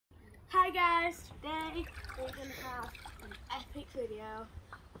Hi guys, today we're going to have an epic video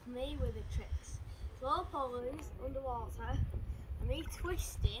of me with the tricks. Four pulleys underwater and me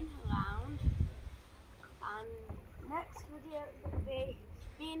twisting around, and next video is going to be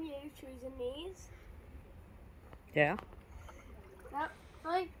me and you choosing these. Yeah. Yep,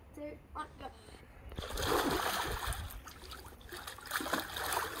 3, 2, 1, go.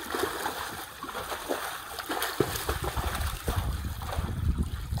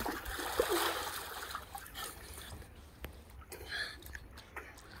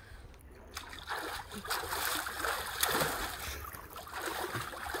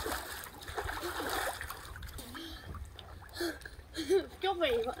 Go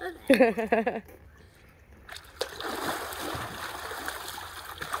away, what is it?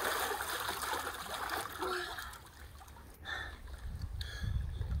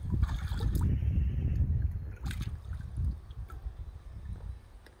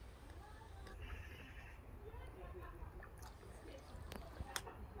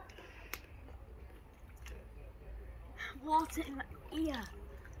 Water in my ear.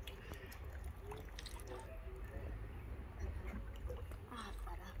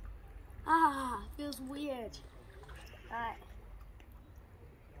 Better. Feels weird. Right.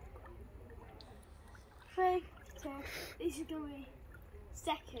 3, 2. This is gonna be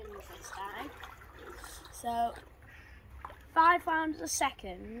seconds this time. So 5 rounds of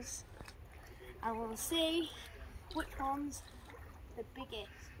seconds, and we'll see which one's the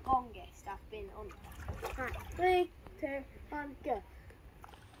biggest, longest I've been under. Right. 3, 2, 1, go.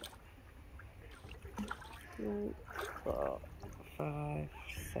 1, 4, 5,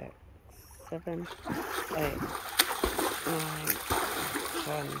 6, 7, 8, 9,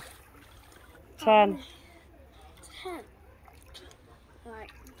 10. 10. 10.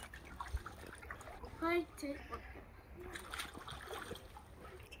 Right. 3, 2, 1,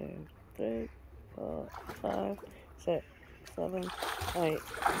 go. 2, 3, 4, 5, 6, 7, 8,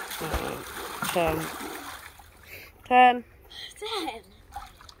 9, 10. 10. 10.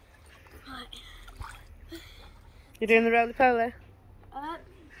 Right. You're doing the roly-poly?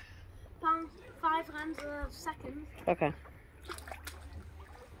 5 rounds of seconds. Okay.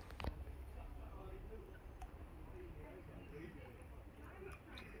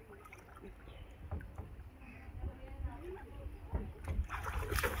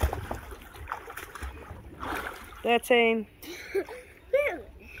 Thirteen. Really?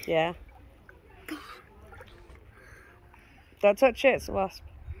 Yeah. Don't touch it, it's a wasp.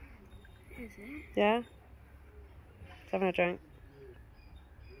 Is it? Yeah? It's having a drink.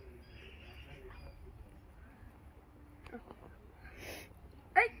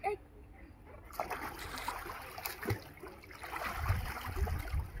 Hey.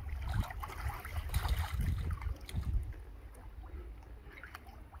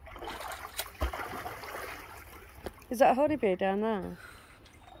 Is that a honeybee down there?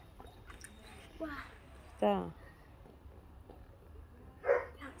 Where? There.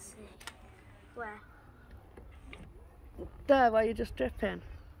 Can't see. Where? There, where you're just dripping.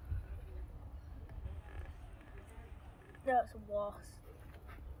 No, it's a wasp.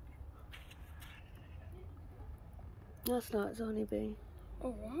 That's not, it's a honeybee.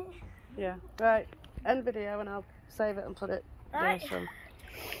 Is it? Yeah. Right. End video and I'll save it and put it Right. there. So.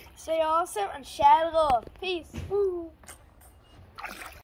 Stay awesome and share the love. Peace. Woo.